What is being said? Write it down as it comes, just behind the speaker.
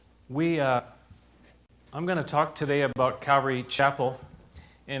I'm going to talk today about Calvary Chapel,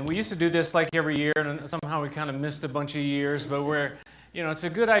 and we used to do this like every year, and somehow we kind of missed a bunch of years, but it's a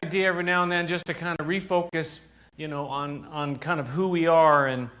good idea every now and then just to kind of refocus, on kind of who we are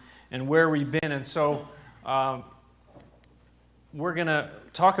and where we've been, and so we're going to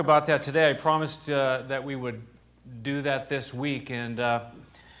talk about that today. I promised that we would do that this week, and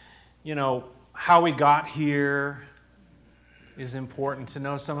how we got here is important to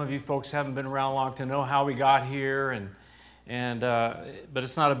know. Some of you folks haven't been around long to know how we got here, but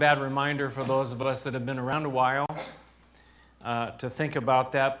it's not a bad reminder for those of us that have been around a while to think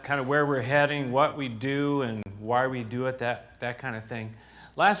about that, kind of where we're heading, what we do, and why we do it, that kind of thing.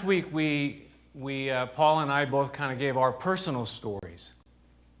 Last week, we Paul and I both kind of gave our personal stories.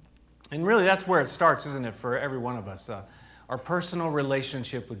 And really, that's where it starts, isn't it, for every one of us? Our personal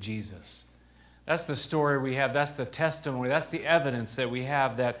relationship with Jesus. That's the story we have. That's the testimony. That's the evidence that we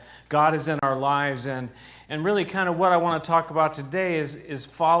have that God is in our lives. And really kind of what I want to talk about today is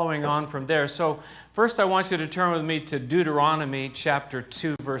following on from there. So first I want you to turn with me to Deuteronomy chapter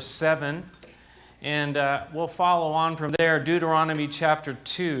 2, verse 7. And we'll follow on from there. Deuteronomy chapter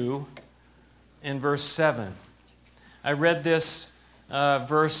 2 and verse 7. I read this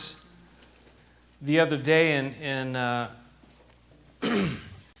verse the other day and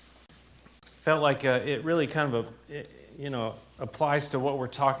felt like it really kind of applies to what we're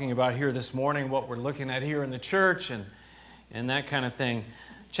talking about here this morning, what we're looking at here in the church, and that kind of thing.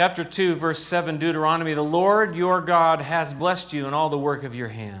 Chapter 2, verse 7, Deuteronomy, "The Lord your God has blessed you in all the work of your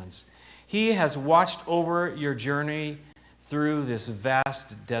hands. He has watched over your journey through this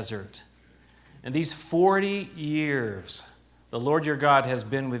vast desert. And these 40 years, the Lord your God has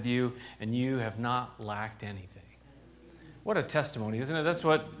been with you, and you have not lacked anything." What a testimony, isn't it? That's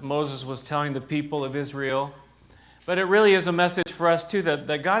what Moses was telling the people of Israel. But it really is a message for us, too,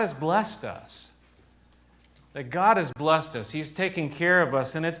 that God has blessed us. That God has blessed us. He's taken care of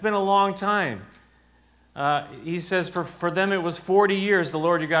us, and it's been a long time. He says, for them it was 40 years the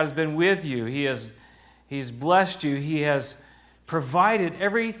Lord your God has been with you. He's blessed you. He has provided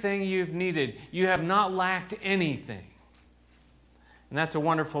everything you've needed. You have not lacked anything. And that's a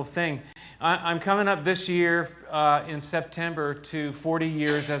wonderful thing. I'm coming up this year in September to 40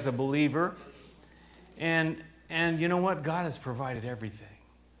 years as a believer. And you know what? God has provided everything.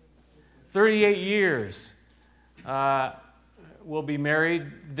 38 years. We'll be married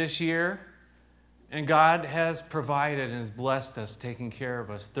this year. And God has provided and has blessed us, taking care of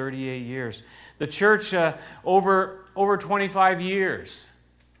us. 38 years. The church, over 25 years.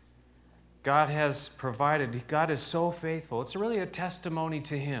 God has provided. God is so faithful. It's really a testimony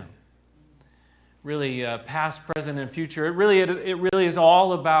to Him. Really, past, present, and future. It really is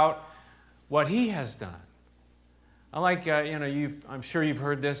all about what He has done. I like, I'm sure you've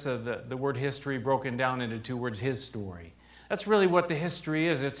heard this, the word history broken down into two words, His story. That's really what the history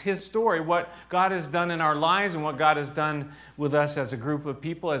is. It's His story, what God has done in our lives and what God has done with us as a group of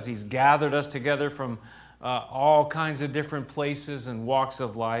people as He's gathered us together from all kinds of different places and walks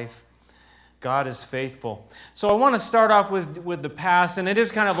of life. God is faithful. So I want to start off with the past, and it is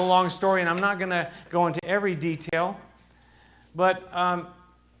kind of a long story, and I'm not going to go into every detail, but I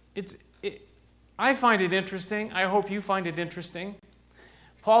find it interesting. I hope you find it interesting.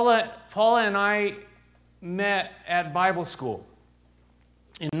 Paula and I met at Bible school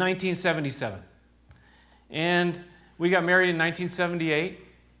in 1977, and we got married in 1978.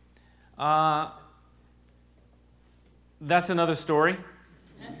 That's another story.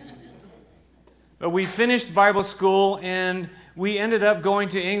 But we finished Bible school, and we ended up going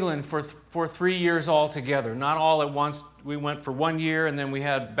to England for 3 years altogether. Not all at once. We went for 1 year, and then we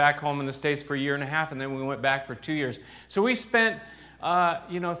had back home in the States for a year and a half, and then we went back for 2 years. So we spent,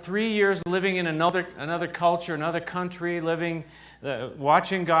 3 years living in another culture, another country,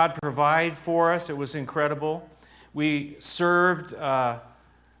 watching God provide for us. It was incredible. We served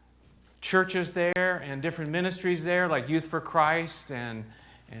churches there and different ministries there, like Youth for Christ and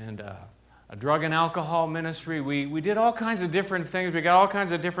a drug and alcohol ministry. We did all kinds of different things. We got all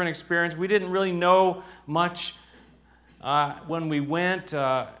kinds of different experience. We didn't really know much when we went.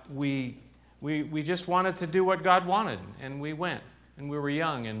 We just wanted to do what God wanted, and we went. And we were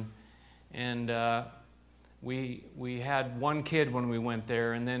young, and we had one kid when we went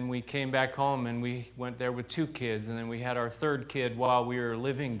there, and then we came back home, and we went there with 2 kids, and then we had our 3rd kid while we were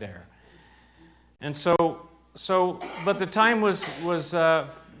living there. And but the time was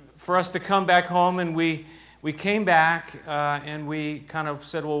for us to come back home, and we came back and we kind of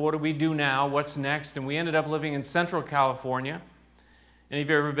said, well, what do we do now? What's next? And we ended up living in Central California. Any of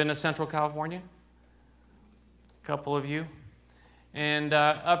you ever been to Central California? A couple of you. and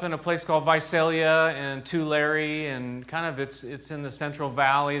up in a place called Visalia and Tulare, and kind of it's in the Central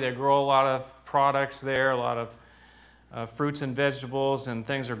Valley. They grow a lot of products there, a lot of fruits and vegetables, and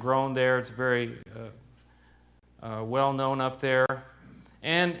things are grown there. It's very well known up there.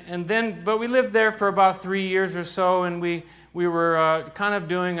 But we lived there for about 3 years or so, and we were kind of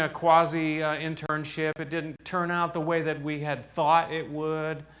doing a quasi internship. It didn't turn out the way that we had thought it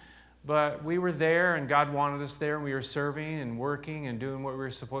would, but we were there, and God wanted us there, and we were serving and working and doing what we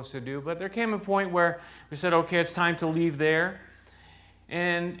were supposed to do. But there came a point where we said, okay, it's time to leave there.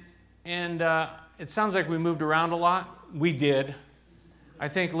 And it sounds like we moved around a lot. We did. I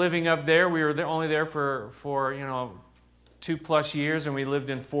think living up there, we were only there for 2+ years, and we lived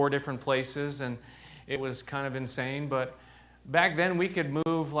in 4 different places, and it was kind of insane. But back then, we could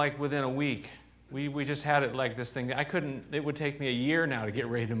move like within a week. We just had it like this thing. It would take me a year now to get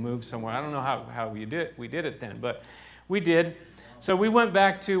ready to move somewhere. I don't know how we did it then, but we did. So we went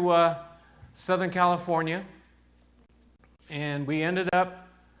back to Southern California, and we ended up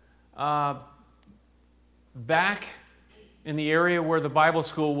back in the area where the Bible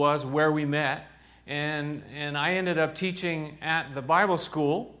school was, where we met. And I ended up teaching at the Bible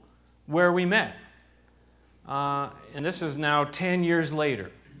school where we met. And this is now 10 years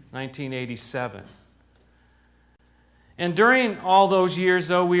later, 1987. And during all those years,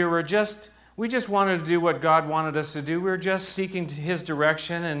 though, we just wanted to do what God wanted us to do. We were just seeking His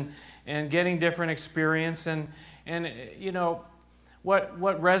direction and getting different experience. And what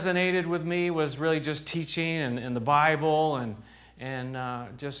resonated with me was really just teaching and the Bible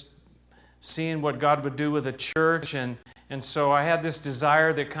and just seeing what God would do with a church. And so I had this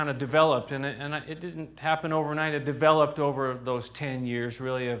desire that kind of developed, and it didn't happen overnight. It developed over those 10 years,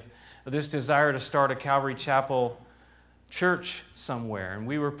 really, of this desire to start a Calvary Chapel church somewhere. And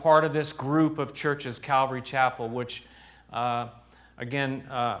we were part of this group of churches, Calvary Chapel, which, again,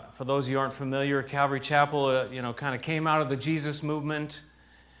 for those of you who aren't familiar, Calvary Chapel, kind of came out of the Jesus movement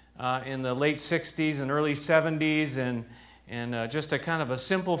in the late 60s and early 70s, and just a kind of a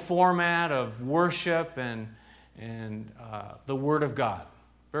simple format of worship and the Word of God.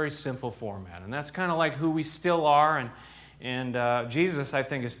 Very simple format. And that's kind of like who we still are. And Jesus, I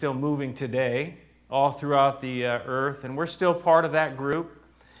think, is still moving today all throughout the earth. And we're still part of that group.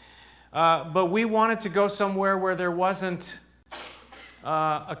 But we wanted to go somewhere where there wasn't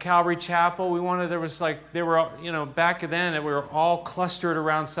a Calvary Chapel. Back then, we were all clustered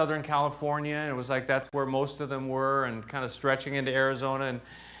around Southern California. And it was like that's where most of them were, and kind of stretching into Arizona.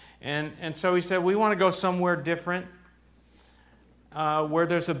 And so we said, we want to go somewhere different, where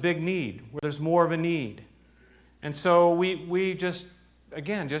there's a big need, where there's more of a need. And so we just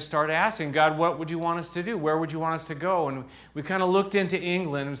started asking God, what would you want us to do? Where would you want us to go? And we kind of looked into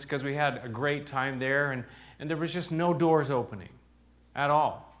England because we had a great time there, and there was just no doors opening at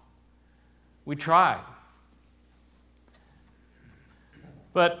all. We tried.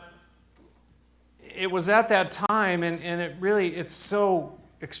 But it was at that time, and it's so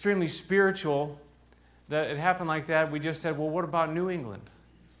extremely spiritual that it happened like that. We just said, well, what about New England?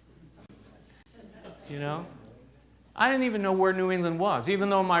 I didn't even know where New England was. Even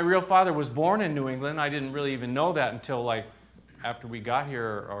though my real father was born in New England, I didn't really even know that until after we got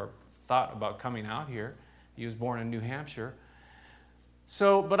here or thought about coming out here. He was born in New Hampshire.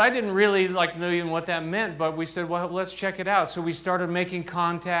 So, but I didn't really know even what that meant, but we said, well, let's check it out. So we started making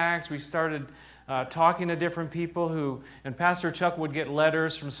contacts. We started talking to different people and Pastor Chuck would get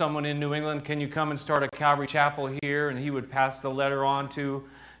letters from someone in New England, can you come and start a Calvary Chapel here? And he would pass the letter on to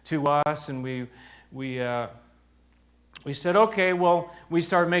us, and we said, okay, well, we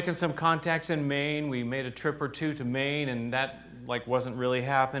started making some contacts in Maine. We made a trip or two to Maine, and that wasn't really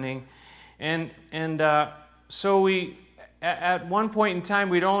happening. So at one point in time,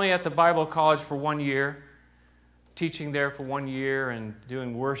 we'd only at the Bible college for 1 year, teaching there for 1 year and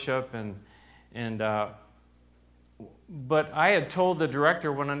doing worship but I had told the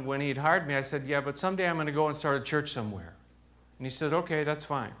director when he'd hired me, I said, yeah, but someday I'm going to go and start a church somewhere. And he said, okay, that's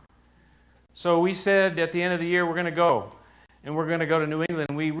fine. So we said at the end of the year, we're going to go. And we're going to go to New England.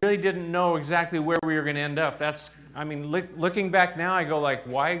 We really didn't know exactly where we were going to end up. Looking back now, I go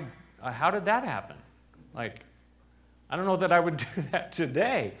why, how did that happen? I don't know that I would do that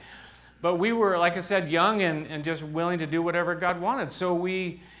today. But we were, like I said, young and just willing to do whatever God wanted. So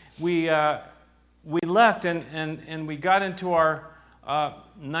we left and we got into our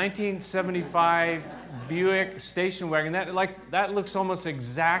 1975 Buick station wagon. That looks almost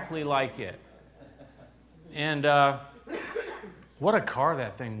exactly like it. And what a car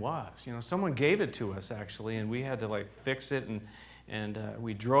that thing was. Someone gave it to us actually, and we had to fix it, and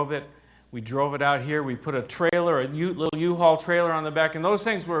we drove it. We drove it out here. We put a trailer, little U-Haul trailer on the back. And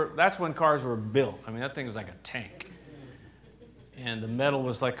that's when cars were built. I mean, that thing is like a tank. And the metal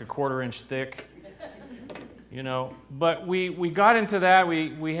was like a 1/4 inch thick. But we got into that.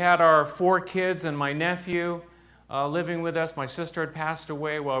 We had our 4 kids and my nephew living with us. My sister had passed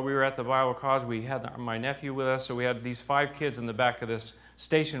away while we were at the Bible Cause. We had my nephew with us, so we had these 5 kids in the back of this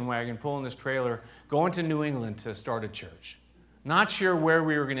station wagon pulling this trailer, going to New England to start a church. Not sure where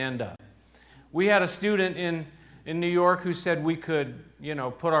we were going to end up. We had a student in New York who said we could,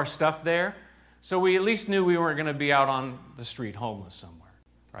 put our stuff there. So we at least knew we weren't going to be out on the street homeless somewhere,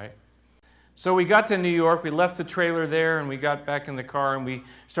 right? So we got to New York, we left the trailer there, and we got back in the car, and we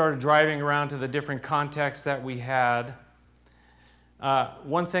started driving around to the different contacts that we had.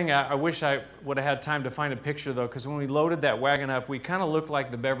 One thing, I wish I would have had time to find a picture, though, because when we loaded that wagon up, we kind of looked like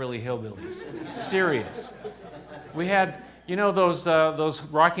the Beverly Hillbillies. Serious. We had, those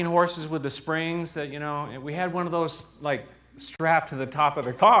rocking horses with the springs that, and we had one of those, like, strapped to the top of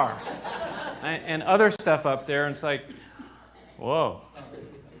the car. And other stuff up there, and it's like, whoa.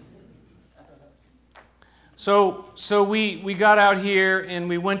 So we got out here and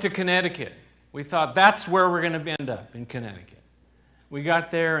we went to Connecticut. We thought that's where we're going to end up, in Connecticut. We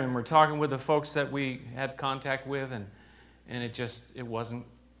got there and we're talking with the folks that we had contact with, and it wasn't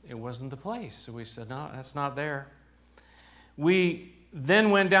the place. So we said, no, that's not there. We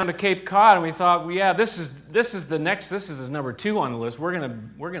then went down to Cape Cod and we thought, well, yeah, this is number 2 on the list. We're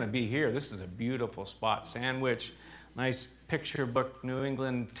gonna be here. This is a beautiful spot. Sandwich, nice picture book, New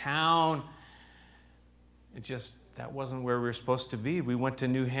England town. That wasn't where we were supposed to be. We went to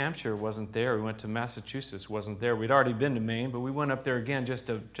New Hampshire, wasn't there. We went to Massachusetts, wasn't there. We'd already been to Maine, but we went up there again just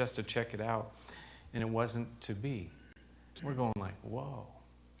to check it out, and it wasn't to be. We're going like, whoa,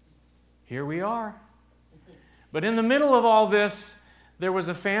 here we are. But in the middle of all this, there was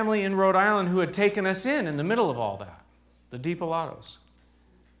a family in Rhode Island who had taken us in the middle of all that, the DiPilatos.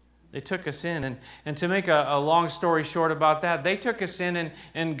 They took us in, and to make a long story short about that, they took us in,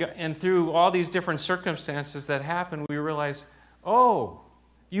 and through all these different circumstances that happened, we realized, oh,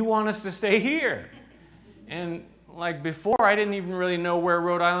 you want us to stay here. And like before, I didn't even really know where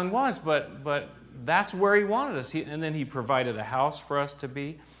Rhode Island was, but that's where he wanted us. And then he provided a house for us to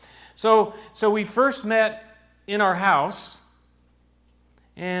be. So we first met in our house,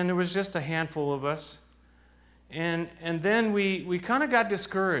 and there was just a handful of us. And then we kind of got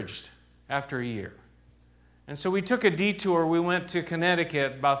discouraged after a year. And so we took a detour. We went to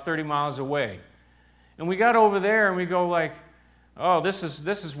Connecticut, about 30 miles away. And we got over there and we go like, oh, this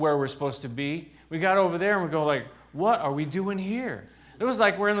is where we're supposed to be. We got over there and we go like, what are we doing here? It was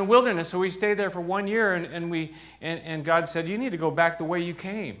like we're in the wilderness. So we stayed there for 1 year, and God said, you need to go back the way you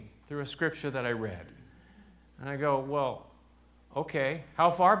came, through a scripture that I read. And I go, well, okay,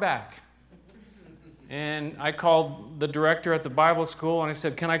 how far back? And I called the director at the Bible school and I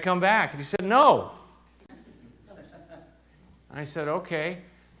said, can I come back? And he said, no. I said, okay.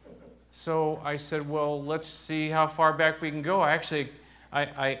 So I said, well, let's see how far back we can go.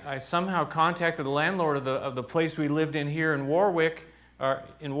 I somehow contacted the landlord of the place we lived in here in Warwick,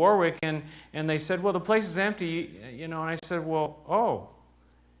 and they said, well, the place is empty, and I said, well, oh.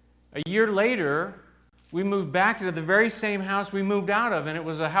 A year later, we moved back to the very same house we moved out of, and it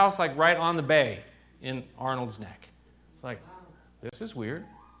was a house like right on the bay in Arnold's Neck. It's like, this is weird.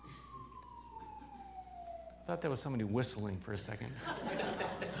 I thought that was somebody whistling for a second.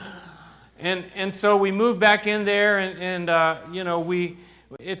 And so we moved back in there, and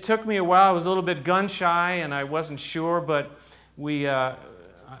it took me a while. I was a little bit gun shy, and I wasn't sure, but I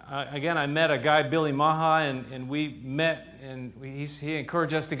met a guy, Billy Maha, and we met, and he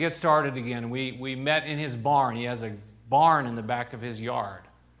encouraged us to get started again. We met in his barn. He has a barn in the back of his yard.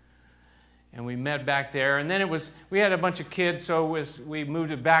 And we met back there, and then we had a bunch of kids, so we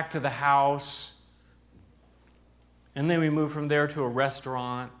moved it back to the house. And then we moved from there to a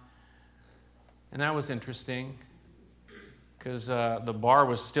restaurant. And that was interesting, because the bar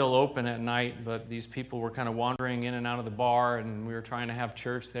was still open at night, but these people were kind of wandering in and out of the bar, and we were trying to have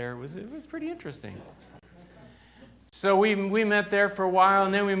church there. It was pretty interesting. So we met there for a while,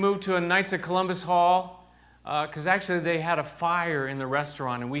 and then we moved to a Knights of Columbus Hall, because actually they had a fire in the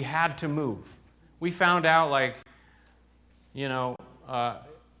restaurant, and we had to move. We found out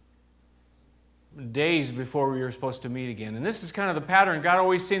days before we were supposed to meet again. And this is kind of the pattern. God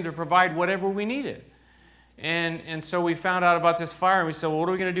always seemed to provide whatever we needed. And so we found out about this fire, and we said, well, what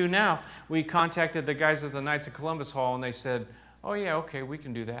are we going to do now? We contacted the guys at the Knights of Columbus Hall, and they said, oh yeah, okay, we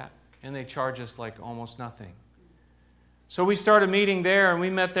can do that. And they charged us like almost nothing. So we started meeting there, and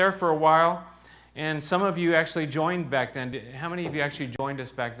we met there for a while. And some of you actually joined back then. How many of you actually joined us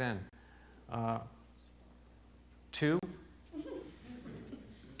back then? Two?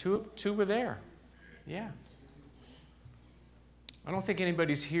 Two were there. Yeah. I don't think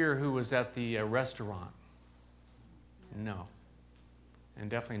anybody's here who was at the restaurant. No. And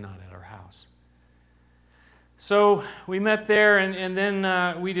definitely not at our house. So we met there, and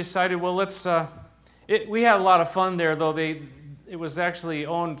then we decided, well, let's... we had a lot of fun there, though. It was actually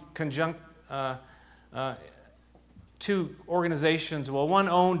owned two organizations. Well, one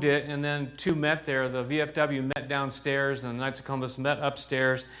owned it, and then two met there. The VFW met downstairs, and the Knights of Columbus met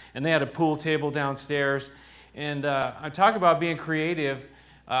upstairs, and they had a pool table downstairs. And I talk about being creative.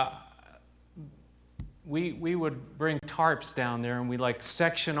 We would bring tarps down there, and we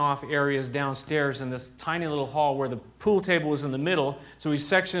section off areas downstairs in this tiny little hall where the pool table was in the middle. So we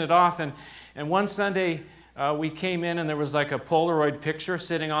sectioned it off, and one Sunday we came in, and there was a Polaroid picture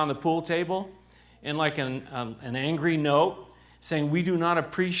sitting on the pool table, and an angry note saying, "We do not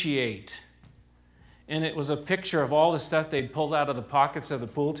appreciate." And it was a picture of all the stuff they'd pulled out of the pockets of the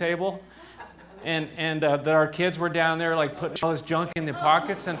pool table. And that our kids were down there putting all this junk in their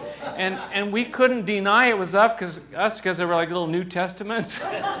pockets, and we couldn't deny it was us because they were little New Testaments.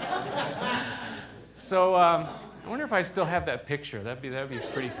 So I wonder if I still have that picture. That'd be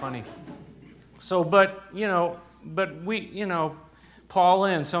pretty funny. So, but we, Paula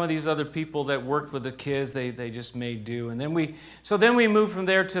and some of these other people that worked with the kids, they just made do. And then we moved from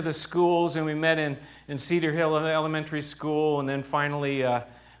there to the schools, and we met in Cedar Hill Elementary School, and then finally.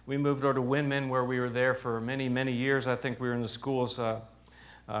 We moved over to Windman, where we were there for many, many years. I think we were in the schools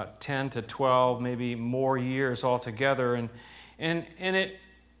 10 to 12, maybe more years altogether. And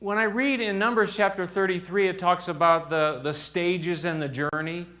when I read in Numbers chapter 33, it talks about the stages and the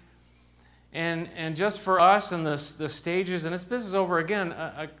journey. And just for us and the stages, and this is over again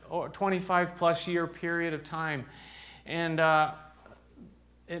a 25-plus year period of time. And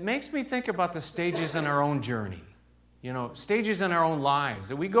it makes me think about the stages in our own journey. Stages in our own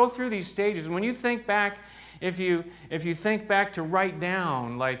lives. We go through these stages. When you think back, if you think back to write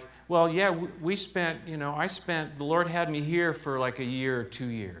down, we spent, the Lord had me here for a year or 2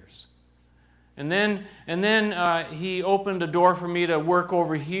 years. And then He opened a door for me to work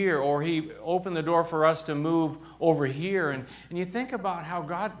over here, or He opened the door for us to move over here. And you think about how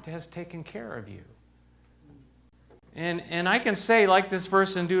God has taken care of you. And I can say, like this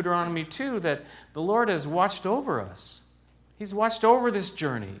verse in Deuteronomy 2, that the Lord has watched over us. He's watched over this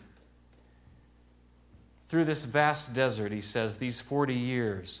journey. Through this vast desert, He says, these 40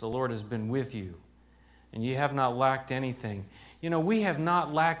 years, the Lord has been with you, and you have not lacked anything. We have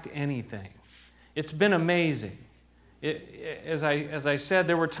not lacked anything. It's been amazing. As I said,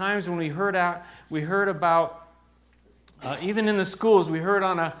 there were times when we heard about, even in the schools, we heard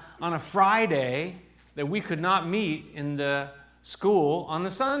on a Friday that we could not meet in the school on the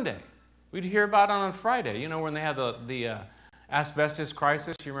Sunday. We'd hear about it on a Friday, when they had the asbestos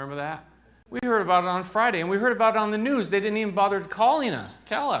crisis. You remember that? We heard about it on Friday, and we heard about it on the news. They didn't even bother calling us to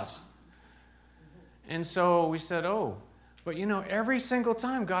tell us. And so we said, but every single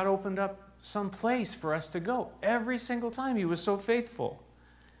time God opened up some place for us to go. Every single time He was so faithful.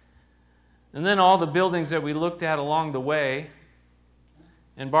 And then all the buildings that we looked at along the way,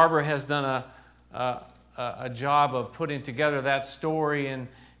 and Barbara has done a job of putting together that story, and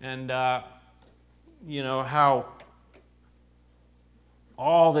how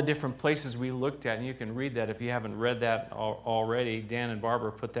all the different places we looked at, and you can read that if you haven't read that already. Dan and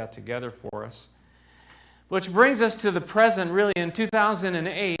Barbara put that together for us. Which brings us to the present, really, in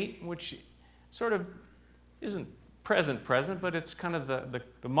 2008, which sort of isn't present, but it's kind of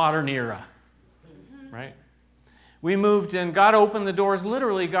the modern era, right? We moved, and God opened the doors.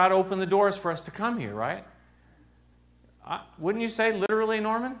 Literally, God opened the doors for us to come here, right? Wouldn't you say literally,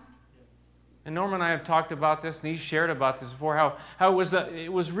 Norman? And Norman and I have talked about this, and he's shared about this before, how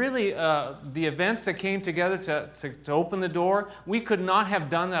it was really the events that came together to open the door. We could not have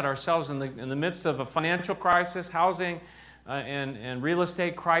done that ourselves in the midst of a financial crisis, housing and real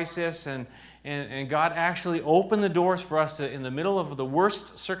estate crisis, and God actually opened the doors for us to, in the middle of the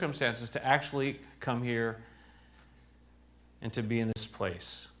worst circumstances, to actually come here and to be in this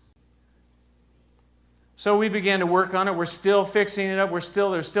place. So we began to work on it. We're still fixing it up.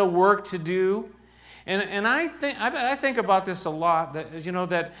 There's still work to do. And I think about this a lot,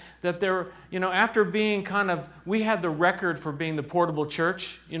 that there, after being we had the record for being the portable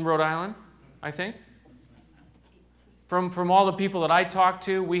church in Rhode Island, I think. From all the people that I talked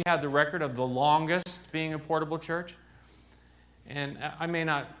to, we had the record of the longest being a portable church. And I may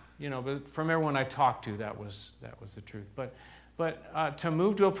not, but from everyone I talked to, that was the truth. But to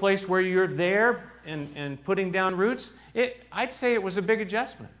move to a place where you're there and putting down roots, I'd say it was a big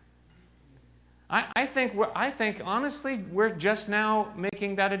adjustment. I think honestly, we're just now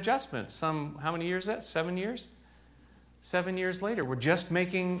making that adjustment. How many years is that? 7 years? 7 years later, we're just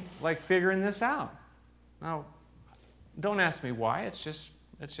figuring this out. Now, don't ask me why. It's just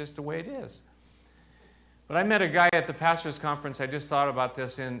the way it is. But I met a guy at the pastors' conference. I just thought about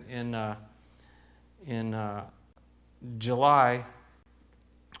this in July.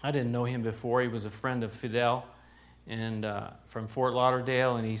 I didn't know him before. He was a friend of Fidel and from Fort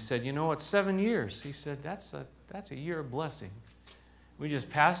Lauderdale, and he said, it's 7 years. He said, that's a year of blessing. We just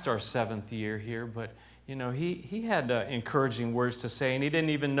passed our 7th year here, but he had encouraging words to say, and he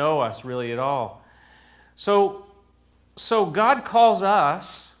didn't even know us really at all. So God calls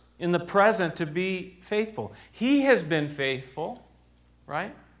us in the present to be faithful. He has been faithful,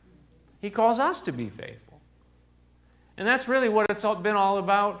 right? He calls us to be faithful. And that's really what it's been all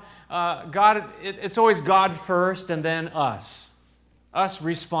about. It's always God first and then us. Us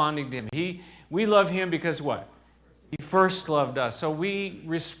responding to Him. We love Him because what? He first loved us. So we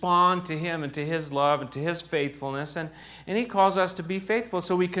respond to Him and to His love and to His faithfulness. And He calls us to be faithful.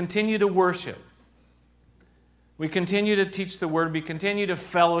 So we continue to worship. We continue to teach the Word. We continue to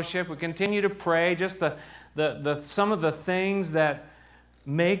fellowship. We continue to pray. Just some of the things that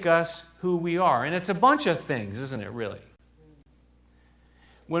make us who we are. And it's a bunch of things, isn't it, really?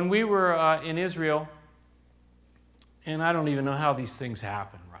 When we were in Israel, and I don't even know how these things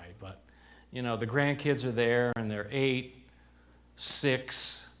happen, right? But, the grandkids are there, and they're 8,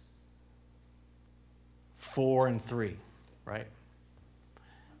 6, 4, and 3, right?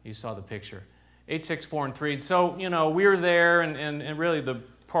 You saw the picture. 8, 6, 4, and 3. So, we were there, and really the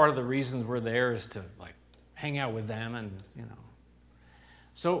part of the reasons we're there is to, hang out with them, and,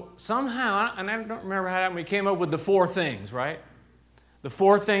 So somehow, and I don't remember how that we came up with the 4 things, right? The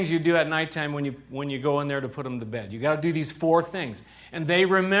 4 things you do at nighttime when you go in there to put them to bed. You got to do these 4 things. And they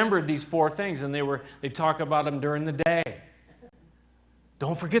remembered these 4 things, and they talk about them during the day.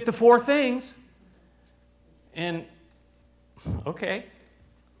 Don't forget the 4 things. And, okay.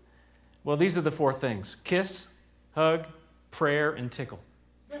 Well, these are the 4 things. Kiss, hug, prayer, and tickle.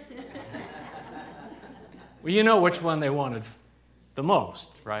 Well, you know which one they wanted the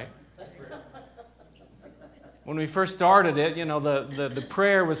most, right? When we first started it, the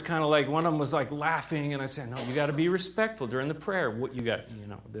prayer was kind of like, one of them was laughing, and I said, no, you got to be respectful during the prayer. What you got,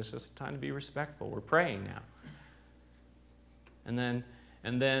 this is the time to be respectful. We're praying now. And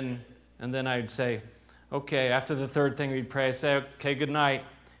then I'd say, okay, after the 3rd thing we'd pray, I'd say, okay, good night.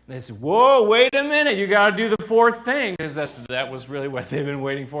 And they said, whoa, wait a minute, you got to do the 4th thing, because that was really what they've been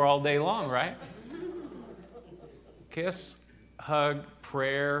waiting for all day long, right? Kiss, hug,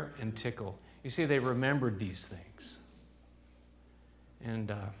 prayer, and tickle. You see, they remembered these things.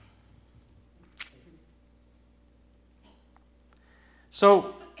 And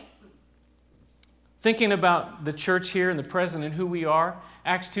so, thinking about the church here and the present and who we are,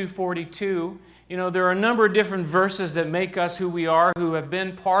 Acts 2:42, there are a number of different verses that make us who we are, who have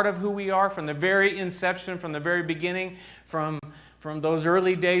been part of who we are from the very inception, from the very beginning, from those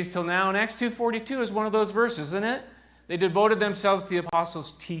early days till now. And Acts 2:42 is one of those verses, isn't it? They devoted themselves to the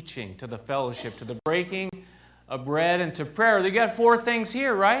apostles' teaching, to the fellowship, to the breaking of bread, and to prayer. They got 4 things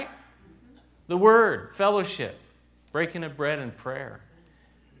here, right? The Word, fellowship, breaking of bread, and prayer.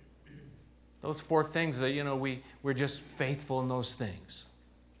 Those 4 things that, we're just faithful in those things.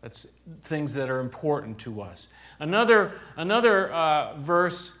 That's things that are important to us. Another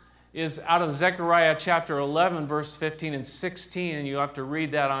verse is out of Zechariah chapter 11, verse 15 and 16, and you have to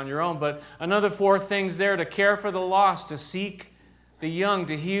read that on your own. But another 4 things there: to care for the lost, to seek the young,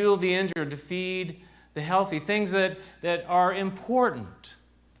 to heal the injured, to feed the healthy. Things that are important.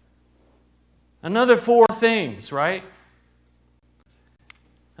 Another 4 things, right?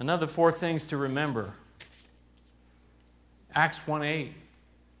 Another 4 things to remember. Acts 1:8.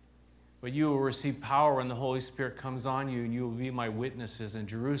 But you will receive power when the Holy Spirit comes on you, and you will be my witnesses in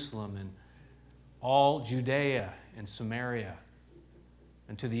Jerusalem and all Judea and Samaria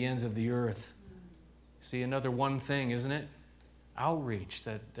and to the ends of the earth. See, another 1 thing, isn't it? Outreach,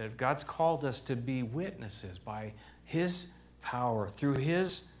 that God's called us to be witnesses by His power, through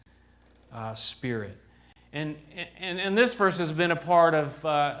His Spirit. And this verse has been a part of,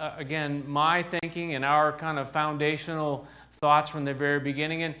 again, my thinking and our kind of foundational thoughts from the very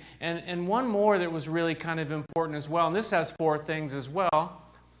beginning. And one more that was really kind of important as well. And this has 4 things as well.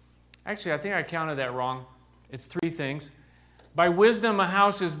 Actually, I think I counted that wrong. It's 3 things. By wisdom a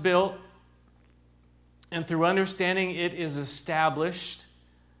house is built, and through understanding it is established,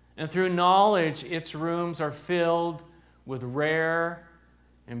 and through knowledge its rooms are filled with rare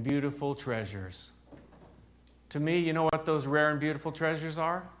and beautiful treasures. To me, you know what those rare and beautiful treasures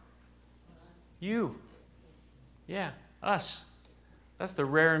are? You. Yeah, us. That's the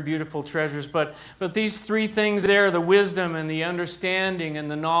rare and beautiful treasures. But these three things there, the wisdom and the understanding and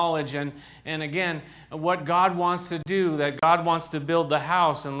the knowledge, and again, what God wants to do, that God wants to build the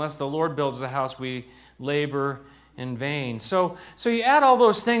house. Unless the Lord builds the house, we labor in vain. So you add all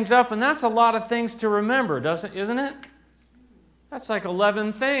those things up, and that's a lot of things to remember, isn't it? That's like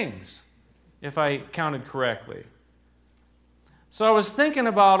 11 things, if I counted correctly. So I was thinking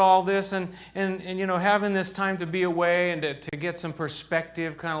about all this and having this time to be away and to get some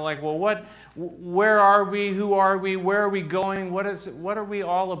perspective, kind of like, well, where are we? Who are we? Where are we going? What are we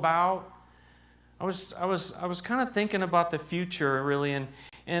all about? I was kind of thinking about the future, really,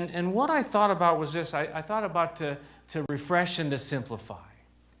 and what I thought about was this. I thought about to refresh and to simplify.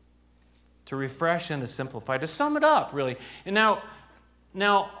 To refresh and to simplify. To sum it up, really. And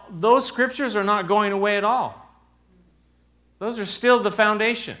now those scriptures are not going away at all. Those are still the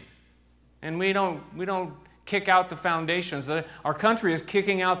foundation. And we don't kick out the foundations. Our country is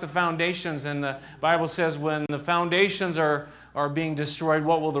kicking out the foundations, and the Bible says when the foundations are being destroyed,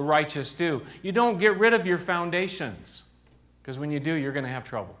 what will the righteous do? You don't get rid of your foundations, because when you do, you're going to have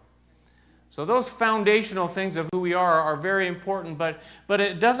trouble. So those foundational things of who we are very important, but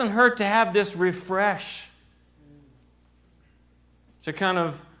it doesn't hurt to have this refresh, to kind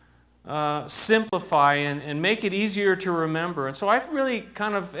of simplify and make it easier to remember. And so I've really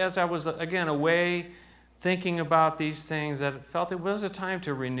kind of, as I was, again, away thinking about these things, that it felt it was a time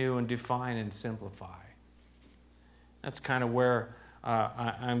to renew and define and simplify. That's kind of where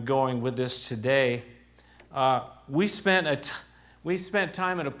I'm going with this today. We spent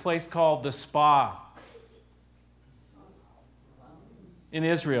time at a place called the Spa in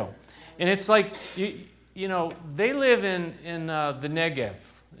Israel. And it's like, they live in the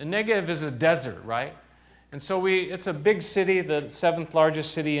Negev. And Negev is a desert, right? And so it's a big city, the 7th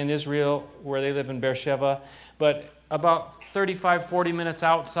largest city in Israel, where they live in Beersheba. But about 35, 40 minutes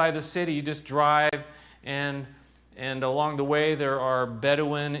outside the city, you just drive, and along the way there are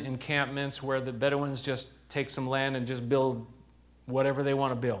Bedouin encampments where the Bedouins just take some land and just build whatever they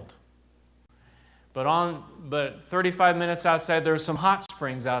want to build. But 35 minutes outside, there's some hot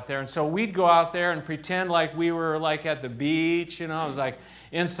springs out there. And so we'd go out there and pretend like we were like at the beach, It was like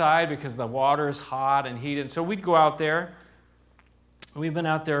inside because the water is hot and heated. So we'd go out there. We've been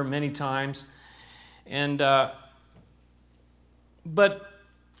out there many times. And but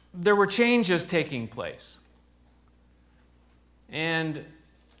there were changes taking place. And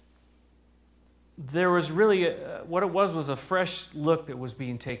there was really, what it was a fresh look that was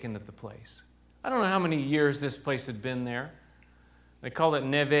being taken at the place. I don't know how many years this place had been there. They called it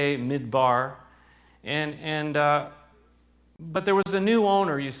Neve Midbar. But there was a new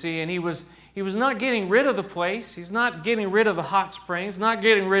owner, you see, and he was not getting rid of the place. He's not getting rid of the hot springs, not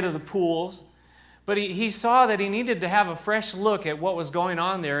getting rid of the pools. But he saw that he needed to have a fresh look at what was going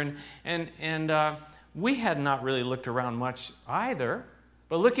on there. And we had not really looked around much either.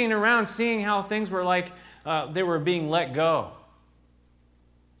 But looking around, seeing how things were like they were being let go.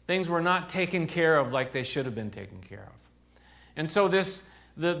 Things were not taken care of like they should have been taken care of. And so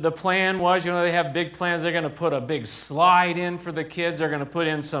the plan was, they have big plans. They're going to put a big slide in for the kids. They're going to put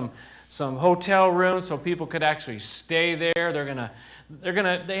in some hotel rooms so people could actually stay there.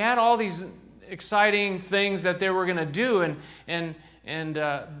 They had all these exciting things that they were going to do. And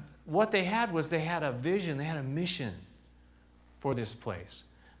what they had was they had a vision. They had a mission for this place.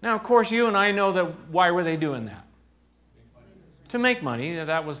 Now, of course, you and I know that why were they doing that? To make money.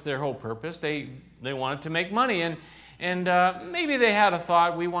 That was their whole purpose. They wanted to make money. And maybe they had a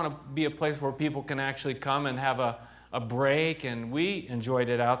thought, we want to be a place where people can actually come and have a break. And we enjoyed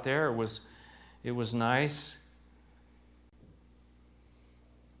it out there. It was nice.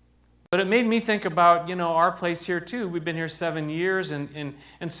 But it made me think about, our place here too. We've been here 7 years. And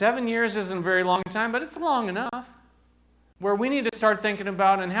 7 years isn't a very long time, but it's long enough. Where we need to start thinking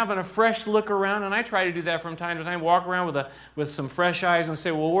about and having a fresh look around, and I try to do that from time to time, walk around with some fresh eyes and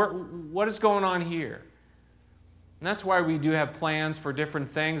say, well, what is going on here? And that's why we do have plans for different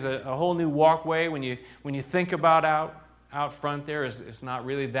things. A whole new walkway, when you think about out front there, it's not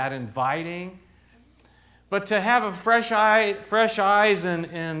really that inviting. But to have a fresh eyes and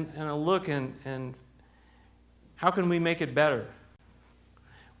a look, and how can we make it better?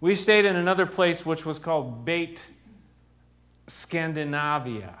 We stayed in another place which was called Beit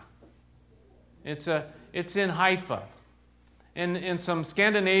Scandinavia. It's in Haifa. And some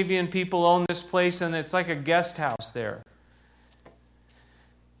Scandinavian people own this place, and it's like a guest house there.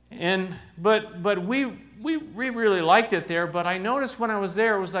 But we really liked it there, but I noticed when I was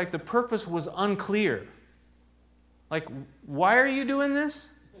there, it was like the purpose was unclear. Like, why are you doing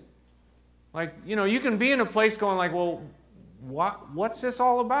this? Like, you can be in a place going like, well, what's this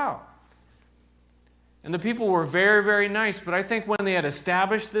all about? And the people were very, very nice, but I think when they had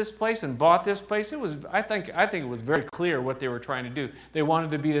established this place and bought this place, I think it was very clear what they were trying to do. They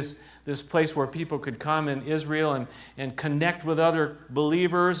wanted to be this place where people could come in Israel and connect with other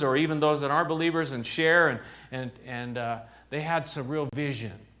believers or even those that aren't believers and share, and they had some real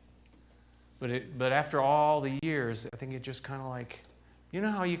vision. But after all the years, I think it just kind of like, you know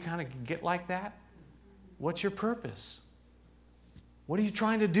how you kind of get like that? What's your purpose? What are you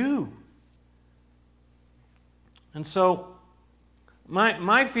trying to do? And so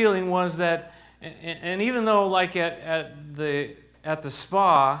my feeling was that, and even though like at the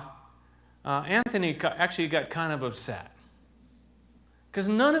spa, Anthony actually got kind of upset. Because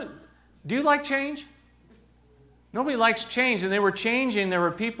do you like change? Nobody likes change, and they were changing. There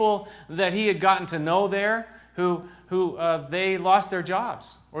were people that he had gotten to know there who they lost their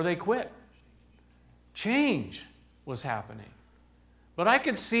jobs or they quit. Change was happening. But I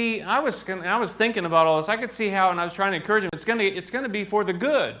could see, I was thinking about all this, I could see how, and I was trying to encourage him, it's going to be for the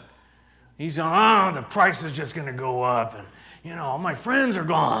good. He's going, the price is just going to go up, and, all my friends are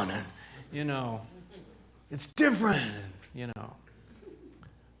gone, and, it's different, and,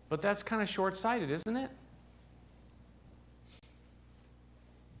 But that's kind of short-sighted, isn't it?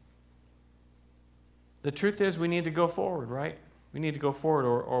 The truth is we need to go forward, right? We need to go forward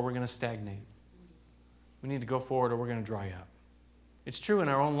or we're going to stagnate. We need to go forward or we're going to dry up. It's true in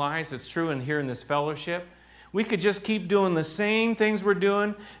our own lives. It's true in here in this fellowship. We could just keep doing the same things we're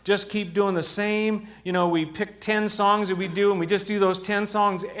doing, just keep doing the same. We pick 10 songs that we do, and we just do those 10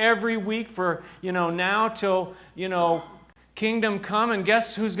 songs every week for, now till, kingdom come, and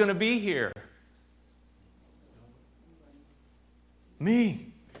guess who's going to be here? Me.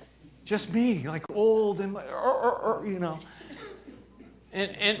 Just me, like old and,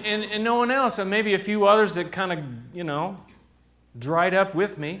 And no one else, and maybe a few others that kind of, dried up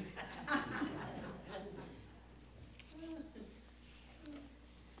with me.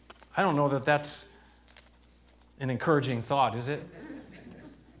 I don't know that that's an encouraging thought, is it?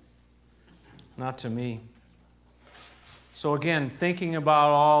 Not to me. So again, thinking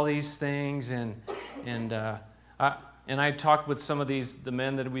about all these things, and I talked with some of the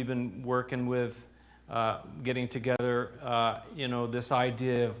men that we've been working with, getting together. This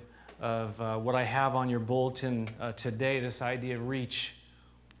idea of what I have on your bulletin today, this idea of reach.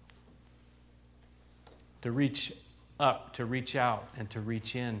 To reach up, to reach out, and to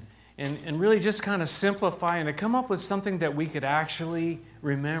reach in. And really just kind of simplify and to come up with something that we could actually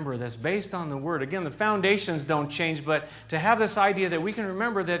remember that's based on the Word. Again, the foundations don't change, but to have this idea that we can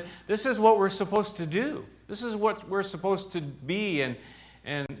remember that this is what we're supposed to do. This is what we're supposed to be, and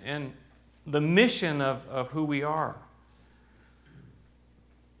the mission of who we are.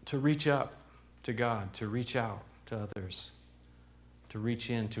 To reach up to God, to reach out to others, to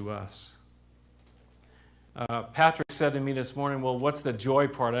reach in to us. Patrick said to me this morning, well, what's the joy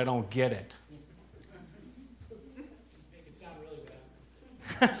part? I don't get it. Make it sound really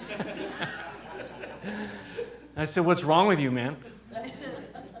bad. I said, what's wrong with you, man?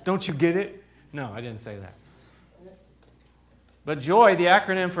 Don't you get it? No, I didn't say that. But joy, the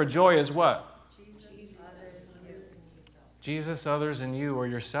acronym for joy is what? Jesus, others, and you, or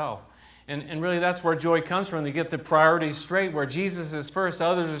yourself. And really that's where joy comes from. You get the priorities straight, where Jesus is first,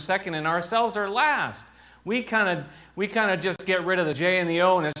 others are second, and ourselves are last. We kind of just get rid of the J and the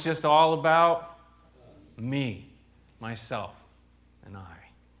O, and it's just all about me, myself, and I.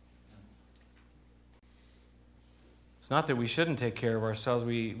 It's not that we shouldn't take care of ourselves,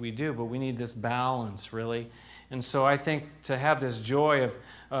 we do, but we need this balance, really. And so I think to have this joy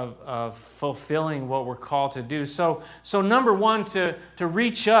of fulfilling what we're called to do. So number one, to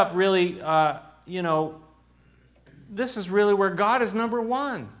reach up, really, this is really where God is number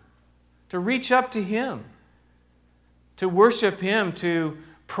one. To reach up to Him, to worship Him, to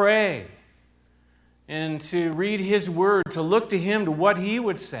pray, and to read His Word, to look to Him, to what He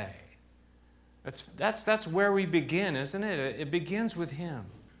would say. That's where we begin, isn't it? It begins with Him.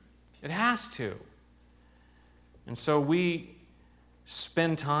 It has to. And so we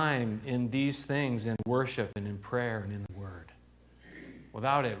spend time in these things, in worship and in prayer and in the Word.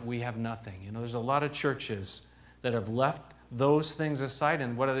 Without it, we have nothing. There's a lot of churches that have left those things aside,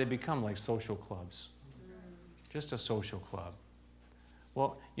 and what do they become? Like social clubs. Just a social club.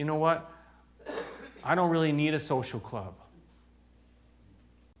 Well, you know what? I don't really need a social club.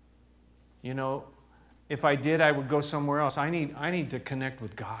 If I did, I would go somewhere else. I need to connect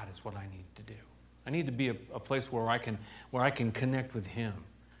with God is what I need to do. I need to be a place where I can connect with Him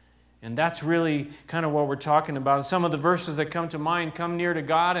And that's really kind of what we're talking about. Some of the verses that come to mind, come near to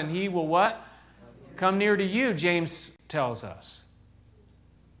God and He will what? Come near to you, James tells us.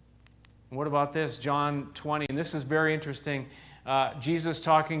 What about this? John 20, and this is very interesting. Jesus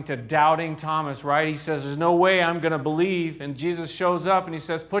talking to doubting Thomas, right? He says, there's no way I'm going to believe. And Jesus shows up and He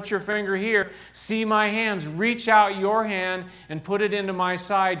says, put your finger here. See my hands. Reach out your hand and put it into my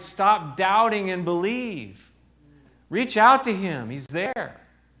side. Stop doubting and believe. Reach out to Him. He's there.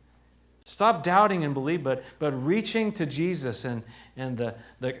 Stop doubting and believe, but reaching to Jesus and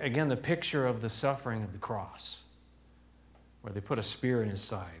again, the picture of the suffering of the cross, where they put a spear in His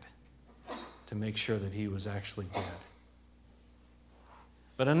side to make sure that He was actually dead.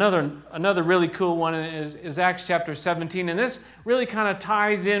 But another really cool one is Acts chapter 17, and this really kind of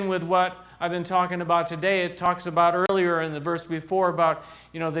ties in with what I've been talking about today. It talks about earlier in the verse before about,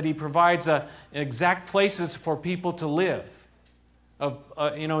 that He provides exact places for people to live.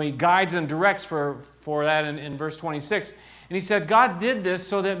 He guides and directs for that in verse 26. And He said God did this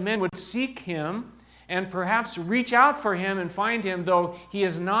so that men would seek Him and perhaps reach out for Him and find Him, though He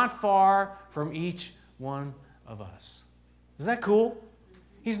is not far from each one of us. Isn't that cool?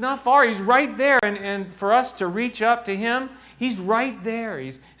 He's not far. He's right there. And for us to reach up to Him, He's right there.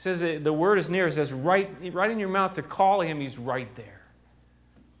 He says the word is near. It says right in your mouth to call Him. He's right there.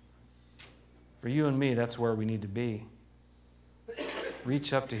 For you and me, that's where we need to be.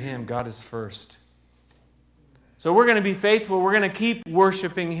 Reach up to Him. God is first. So we're going to be faithful. We're going to keep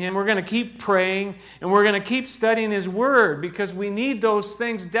worshiping Him. We're going to keep praying. And we're going to keep studying His Word because we need those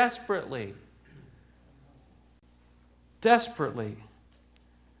things desperately. Desperately.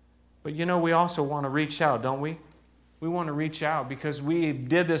 But we also want to reach out, don't we? We want to reach out because we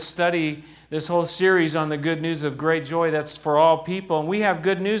did this study, this whole series on the good news of great joy that's for all people. And we have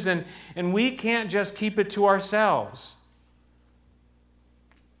good news and we can't just keep it to ourselves.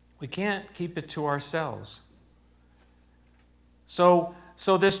 We can't keep it to ourselves. So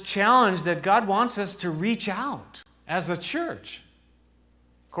this challenge that God wants us to reach out as a church.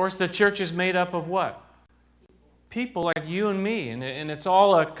 Of course, the church is made up of what? People like you and me, and it's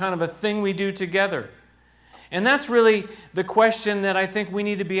all a kind of a thing we do together. And that's really the question that I think we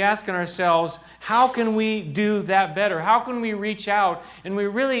need to be asking ourselves. How can we do that better? How can we reach out? And we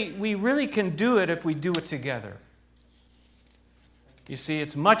really can do it if we do it together. You see,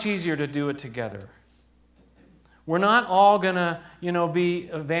 it's much easier to do it together. We're not all going to, be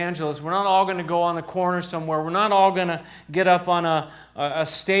evangelists. We're not all going to go on the corner somewhere. We're not all going to get up on a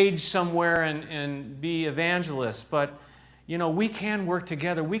stage somewhere and be evangelists. But, we can work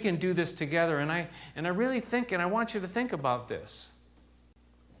together. We can do this together. And I really think, and I want you to think about this.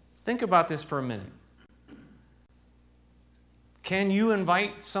 Think about this for a minute. Can you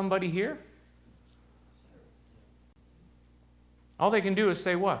invite somebody here? All they can do is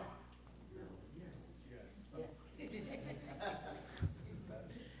say what?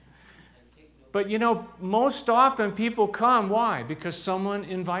 But most often people come. Why? Because someone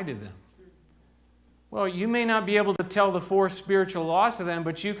invited them. Well, you may not be able to tell the 4 spiritual laws to them,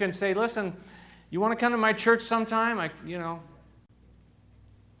 but you can say, listen, you want to come to my church sometime?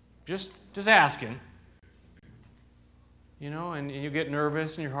 Just asking. And you get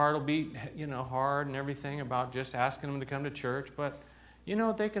nervous and your heart will beat, hard and everything about just asking them to come to church. But,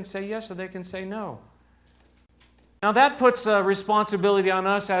 they can say yes or they can say no. Now that puts a responsibility on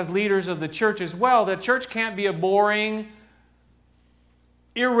us as leaders of the church as well. The church can't be a boring,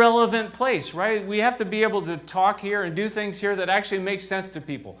 irrelevant place, right? We have to be able to talk here and do things here that actually make sense to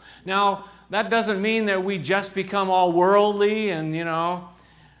people. Now, that doesn't mean that we just become all worldly and,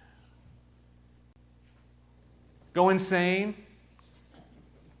 go insane.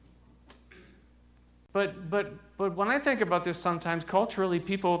 But when I think about this sometimes, culturally,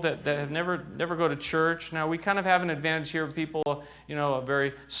 people that have never go to church, now we kind of have an advantage here of people, a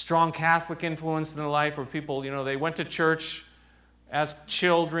very strong Catholic influence in their life, where people, they went to church as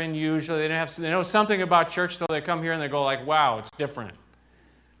children usually. They know something about church, though they come here and they go like, wow, it's different.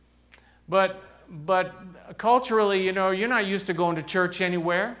 But culturally, you're not used to going to church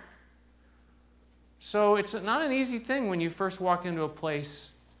anywhere. So it's not an easy thing when you first walk into a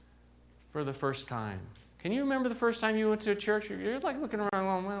place for the first time. Can you remember the first time you went to a church? You're like looking around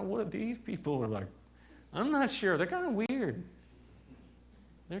going, man, what are these people are like? I'm not sure. They're kind of weird.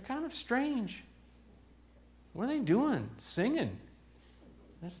 They're kind of strange. What are they doing? Singing.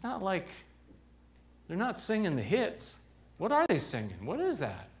 It's not like they're not singing the hits. What are they singing? What is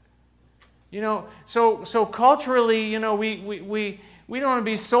that? So culturally, we don't want to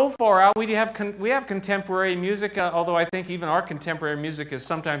be so far out. We have contemporary music, although I think even our contemporary music is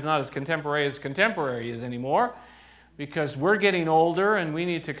sometimes not as contemporary is anymore. because we're getting older and we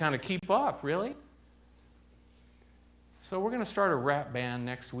need to kind of keep up, really. So we're going to start a rap band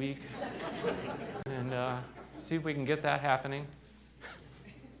next week and see if we can get that happening.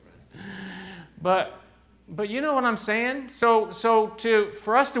 But you know what I'm saying? So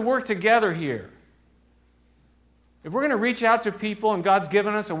for us to work together here, if we're going to reach out to people and God's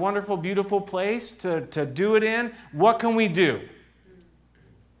given us a wonderful, beautiful place to do it in, what can we do?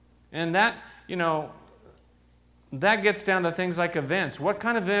 And that, that gets down to things like events. What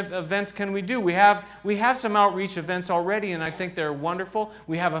kind of events can we do? We have some outreach events already, and I think they're wonderful.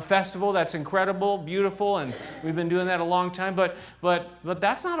 We have a festival that's incredible, beautiful, and we've been doing that a long time. But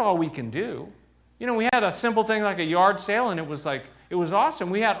that's not all we can do. We had a simple thing like a yard sale, and it was awesome.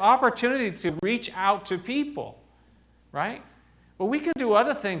 We had opportunity to reach out to people, right? But we can do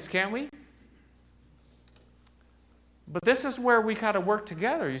other things, can't we? But this is where we got to work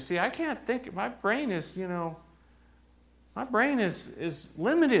together. You see, I can't think. My brain is, my brain is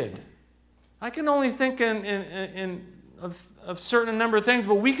limited. I can only think of certain number of things,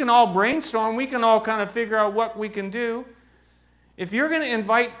 but we can all brainstorm. We can all kind of figure out what we can do. If you're going to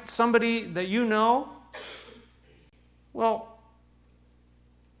invite somebody that you know, well,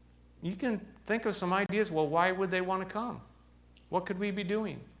 you can think of some ideas. Well, why would they want to come? What could we be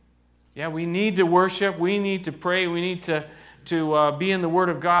doing? Yeah, we need to worship. We need to pray. We need to be in the Word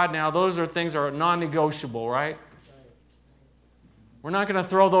of God. Now, those are things that are non-negotiable, right? We're not going to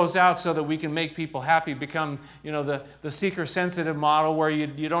throw those out so that we can make people happy, become, the seeker-sensitive model where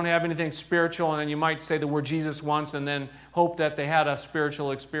you don't have anything spiritual and then you might say the word Jesus once and then hope that they had a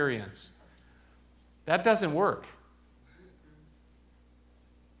spiritual experience. That doesn't work.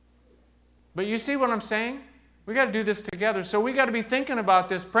 But you see what I'm saying? We got to do this together. So we got to be thinking about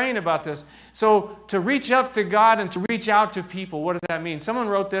this, praying about this. So to reach up to God and to reach out to people, what does that mean? Someone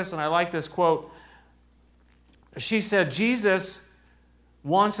wrote this, and I like this quote. She said, Jesus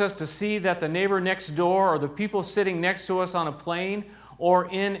wants us to see that the neighbor next door or the people sitting next to us on a plane or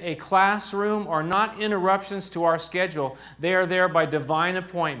in a classroom are not interruptions to our schedule. They are there by divine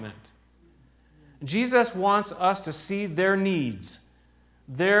appointment. Jesus wants us to see their needs,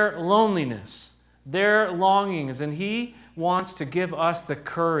 their loneliness, their longings, and He wants to give us the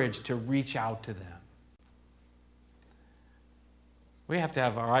courage to reach out to them. We have to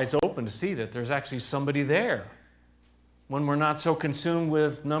have our eyes open to see that there's actually somebody there when we're not so consumed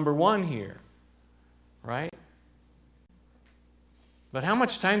with number one here, right? But how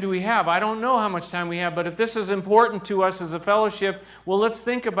much time do we have? I don't know how much time we have, but if this is important to us as a fellowship, well, let's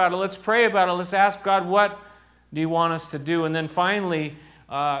think about it. Let's pray about it. Let's ask God, what do you want us to do? And then finally,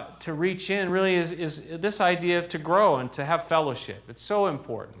 to reach in really is this idea of to grow and to have fellowship. It's so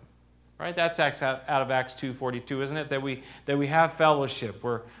important, right? That's out of Acts 2:42, isn't it? That we have fellowship.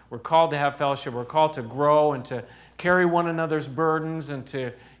 We're called to have fellowship. We're called to grow and to carry one another's burdens and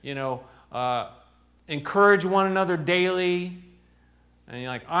to encourage one another daily. And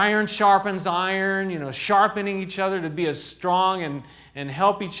like iron sharpens iron, sharpening each other to be as strong and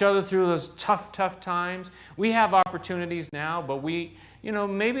help each other through those tough times. We have opportunities now, but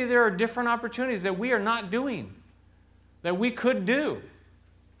maybe there are different opportunities that we are not doing, that we could do.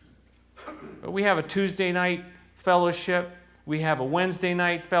 But we have a Tuesday night fellowship. We have a Wednesday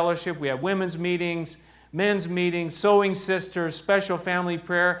night fellowship. We have women's meetings, men's meetings, sewing sisters, special family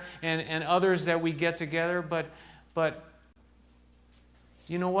prayer, and others that we get together. But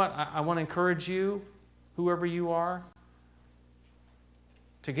you know what? I want to encourage you, whoever you are,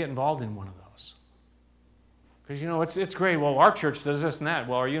 to get involved in one of those. Because, it's great. Well, our church does this and that.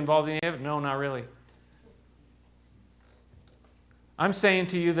 Well, are you involved in any of it? No, not really. I'm saying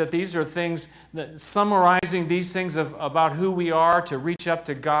to you that these are things, summarizing these things about who we are, to reach up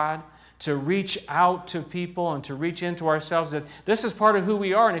to God, to reach out to people, and to reach into ourselves. That this is part of who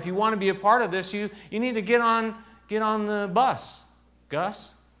we are. And if you want to be a part of this, you need to get on the bus.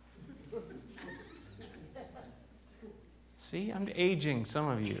 Gus? See, I'm aging some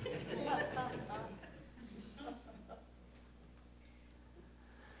of you.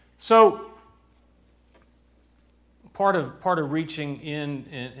 So, part of reaching in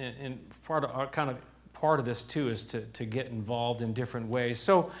and part of this too is to get involved in different ways.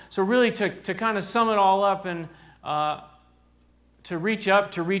 So really to kind of sum it all up and to reach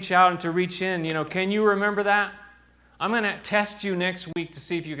up, to reach out, and to reach in. Can you remember that? I'm going to test you next week to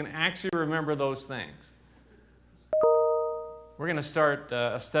see if you can actually remember those things. We're going to start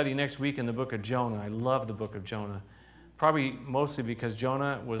a study next week in the book of Jonah. I love the book of Jonah. Probably mostly because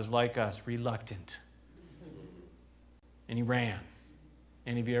Jonah was like us, reluctant. And he ran.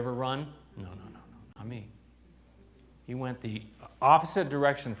 Any of you ever run? No, not me. He went the opposite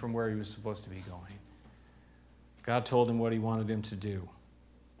direction from where he was supposed to be going. God told him what he wanted him to do.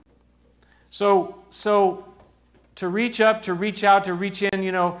 So to reach up, to reach out, to reach in,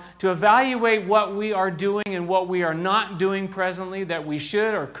 to evaluate what we are doing and what we are not doing presently that we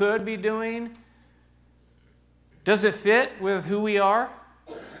should or could be doing. Does it fit with who we are?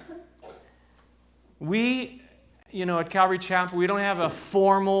 We, at Calvary Chapel, we don't have a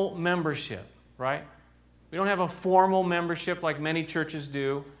formal membership, right? We don't have a formal membership like many churches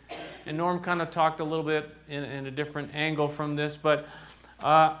do. And Norm kind of talked a little bit in a different angle from this, but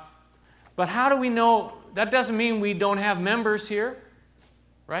how do we know? That doesn't mean we don't have members here,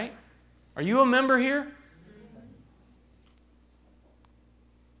 right? Are you a member here?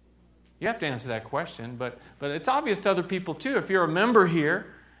 You have to answer that question, but it's obvious to other people too. If you're a member here,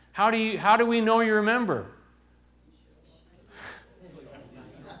 how do we know you're a member?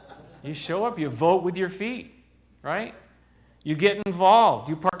 You show up, you vote with your feet, right? You get involved,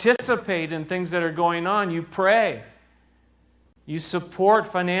 you participate in things that are going on, you pray. You support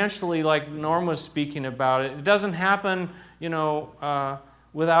financially like Norm was speaking about it. It doesn't happen,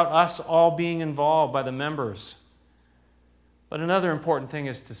 without us all being involved by the members. But another important thing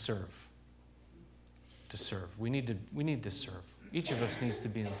is to serve. To serve. We need to serve. Each of us needs to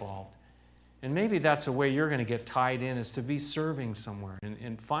be involved. And maybe that's a way you're going to get tied in, is to be serving somewhere.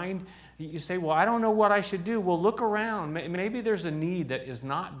 And find, you say, well, I don't know what I should do. Well, look around. Maybe there's a need that is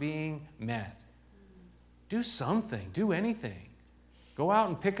not being met. Do something. Do anything. Go out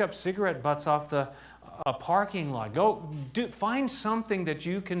and pick up cigarette butts off a parking lot. Find something that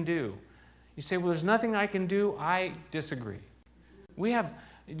you can do. You say, well, there's nothing I can do. I disagree. We have,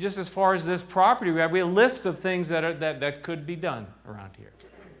 just as far as this property, we have a list of things that could be done around here.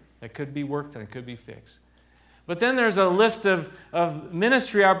 That could be worked on, could be fixed. But then there's a list of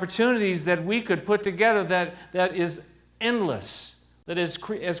ministry opportunities that we could put together that is endless. That is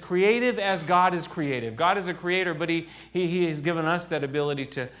as creative as God is creative. God is a creator, but He has given us that ability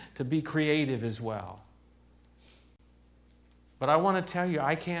to be creative as well. But I want to tell you,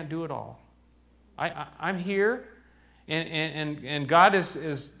 I can't do it all. I'm here, and God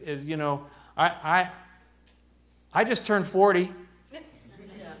is I just turned 40.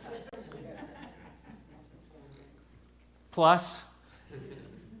 Plus.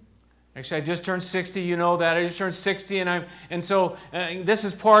 Actually, I just turned 60. You know that. I just turned 60, and so this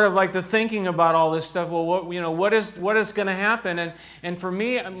is part of like the thinking about all this stuff. Well, what is going to happen? And for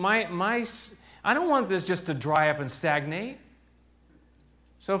me, I don't want this just to dry up and stagnate.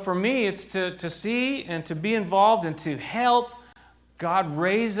 So for me, it's to see and to be involved and to help God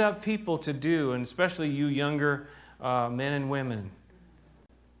raise up people to do, and especially you younger men and women,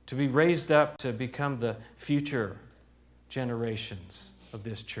 to be raised up to become the future generations of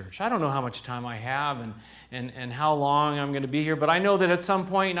this church. I don't know how much time I have and how long I'm going to be here, but I know that at some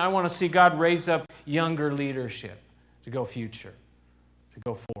point I want to see God raise up younger leadership to go future, to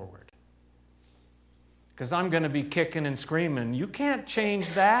go forward. Because I'm going to be kicking and screaming. You can't change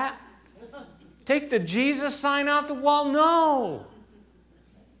that. Take the Jesus sign off the wall? No.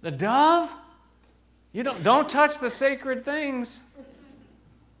 The dove? You don't touch the sacred things.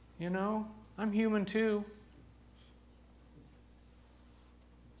 I'm human too.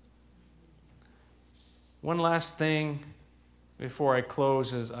 One last thing before I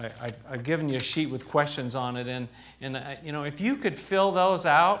close is I've given you a sheet with questions on it, and if you could fill those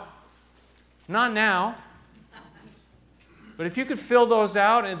out, not now, but if you could fill those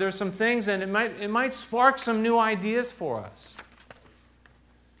out, and there's some things, and it might spark some new ideas for us.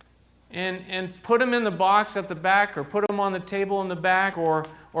 And put them in the box at the back, or put them on the table in the back, or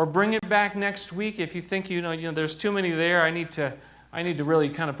bring it back next week if you think there's too many there. I need to really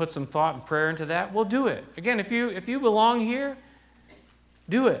kind of put some thought and prayer into that. We'll do it. Again, if you belong here,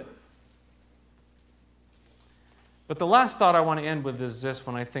 do it. But the last thought I want to end with is this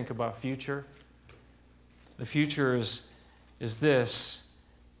when I think about future. The future is this.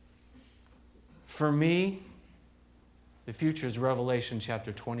 For me, the future is Revelation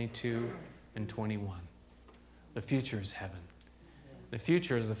chapter 22 and 21. The future is heaven. The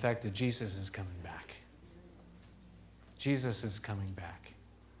future is the fact that Jesus is coming back. Jesus is coming back.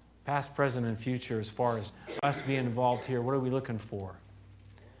 Past, present, and future, as far as us being involved here, what are we looking for?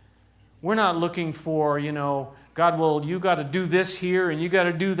 We're not looking for, God, well, you got to do this here, and you got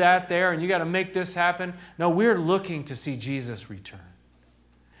to do that there, and you got to make this happen. No, we're looking to see Jesus return.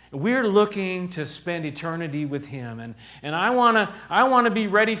 We're looking to spend eternity with Him, and I want to be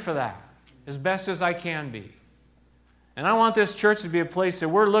ready for that as best as I can be. And I want this church to be a place that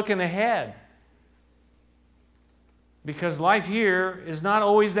we're looking ahead. Because life here is not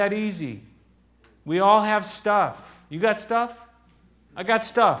always that easy. We all have stuff. You got stuff? I got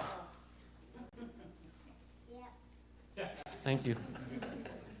stuff. Thank you.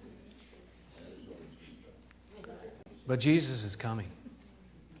 But Jesus is coming.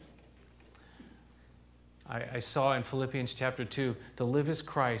 I saw in Philippians chapter 2, to live is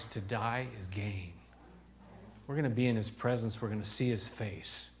Christ, to die is gain. We're going to be in His presence. We're going to see His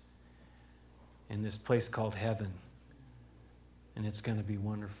face in this place called heaven. And it's going to be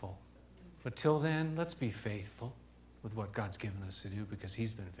wonderful. But till then, let's be faithful with what God's given us to do because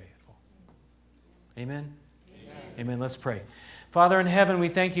He's been faithful. Amen? Amen. Let's pray. Father in heaven, we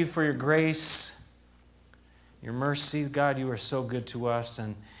thank You for Your grace, Your mercy. God, You are so good to us,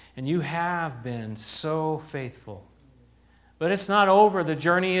 and You have been so faithful. But it's not over. The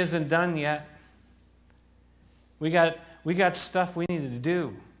journey isn't done yet. We got stuff we needed to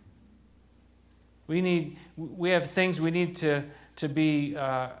do. We have things we need to be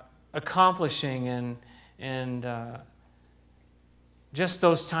accomplishing, and just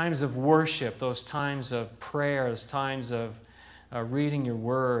those times of worship, those times of prayer, those times of reading Your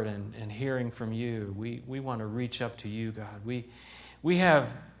Word and hearing from You. We want to reach up to You, God. We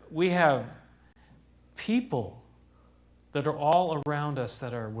have people that are all around us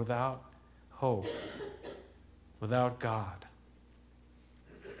that are without hope, without God,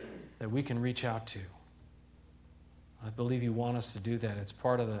 that we can reach out to. I believe You want us to do that. It's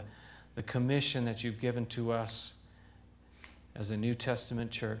part of the commission that You've given to us as a New Testament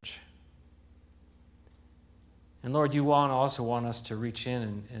church. And Lord, You also want us to reach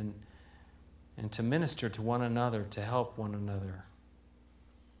in and to minister to one another, to help one another.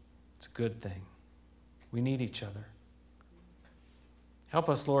 It's a good thing. We need each other. Help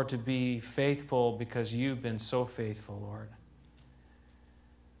us, Lord, to be faithful because You've been so faithful, Lord.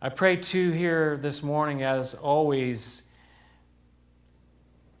 I pray too here this morning, as always,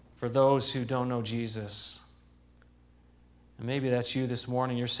 for those who don't know Jesus. And maybe that's you this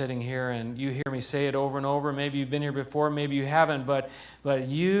morning. You're sitting here and you hear me say it over and over. Maybe you've been here before, maybe you haven't, but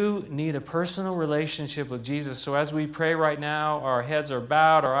you need a personal relationship with Jesus. So as we pray right now, our heads are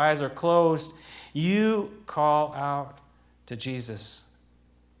bowed, our eyes are closed, you call out to Jesus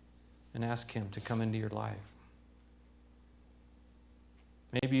and ask Him to come into your life.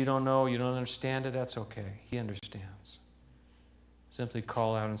 Maybe you don't know, you don't understand it, that's okay. He understands. Simply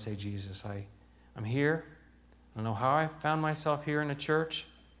call out and say, Jesus, I'm here. I don't know how I found myself here in a church,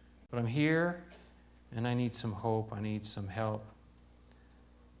 but I'm here and I need some hope. I need some help.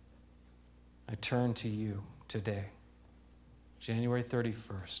 I turn to You today, January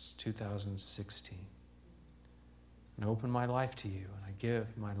 31st, 2016, and open my life to You, and I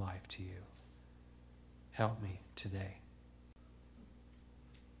give my life to You. Help me today.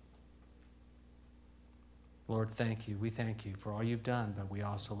 Lord, thank You. We thank You for all You've done, but we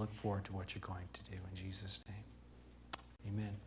also look forward to what You're going to do. In Jesus' name, amen.